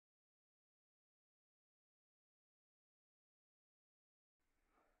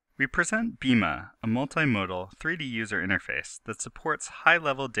We present Bema, a multimodal 3D user interface that supports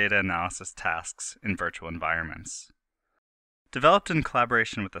high-level data analysis tasks in virtual environments. Developed in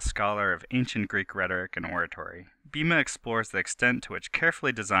collaboration with a scholar of ancient Greek rhetoric and oratory, Bema explores the extent to which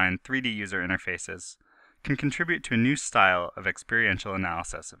carefully designed 3D user interfaces can contribute to a new style of experiential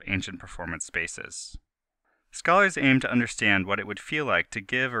analysis of ancient performance spaces. Scholars aim to understand what it would feel like to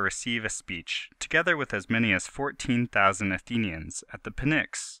give or receive a speech together with as many as 14,000 Athenians at the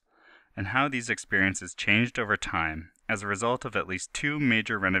Pnyx, and how these experiences changed over time as a result of at least 2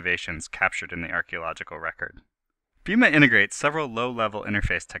 major renovations captured in the archaeological record. Bema integrates several low-level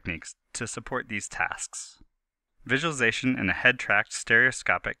interface techniques to support these tasks. Visualization in a head-tracked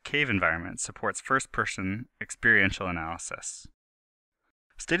stereoscopic cave environment supports first-person experiential analysis.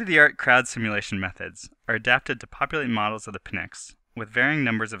 State-of-the-art crowd simulation methods are adapted to populate models of the Pnyx with varying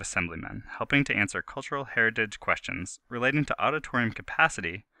numbers of assemblymen, helping to answer cultural heritage questions relating to auditorium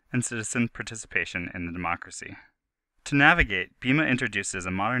capacity and citizen participation in the democracy. To navigate, Bema introduces a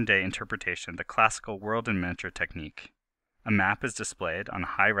modern-day interpretation of the classical world in miniature technique. A map is displayed on a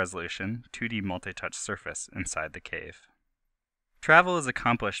high-resolution 2D multi-touch surface inside the cave. Travel is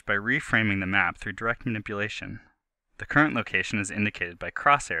accomplished by reframing the map through direct manipulation. The current location is indicated by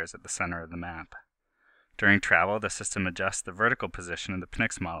crosshairs at the center of the map. During travel, the system adjusts the vertical position of the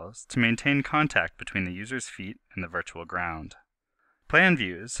Pnyx models to maintain contact between the user's feet and the virtual ground. Plan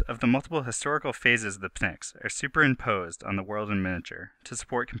views of the multiple historical phases of the Pnyx are superimposed on the world in miniature to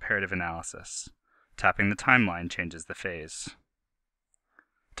support comparative analysis. Tapping the timeline changes the phase.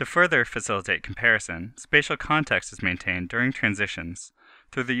 To further facilitate comparison, spatial context is maintained during transitions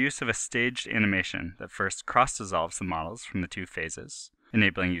through the use of a staged animation that first cross-dissolves the models from the 2 phases,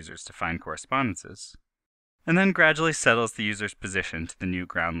 enabling users to find correspondences, and then gradually settles the user's position to the new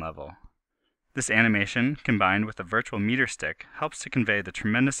ground level. This animation, combined with a virtual meter stick, helps to convey the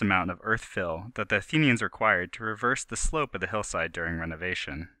tremendous amount of earth fill that the Athenians required to reverse the slope of the hillside during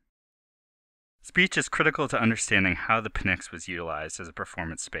renovation. Speech is critical to understanding how the Pnyx was utilized as a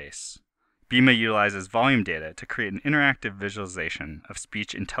performance space. Bema utilizes volume data to create an interactive visualization of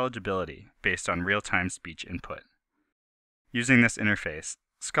speech intelligibility based on real-time speech input. Using this interface,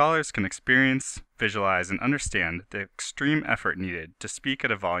 scholars can experience, visualize, and understand the extreme effort needed to speak at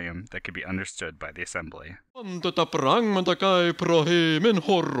a volume that could be understood by the assembly.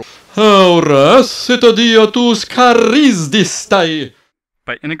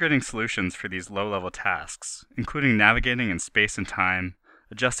 By integrating solutions for these low-level tasks, including navigating in space and time,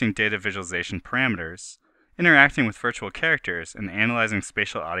 adjusting data visualization parameters, interacting with virtual characters, and analyzing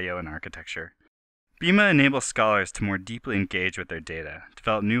spatial audio and architecture, Bema enables scholars to more deeply engage with their data,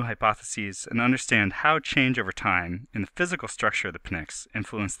 develop new hypotheses, and understand how change over time in the physical structure of the Pnyx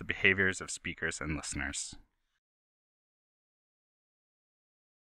influence the behaviors of speakers and listeners.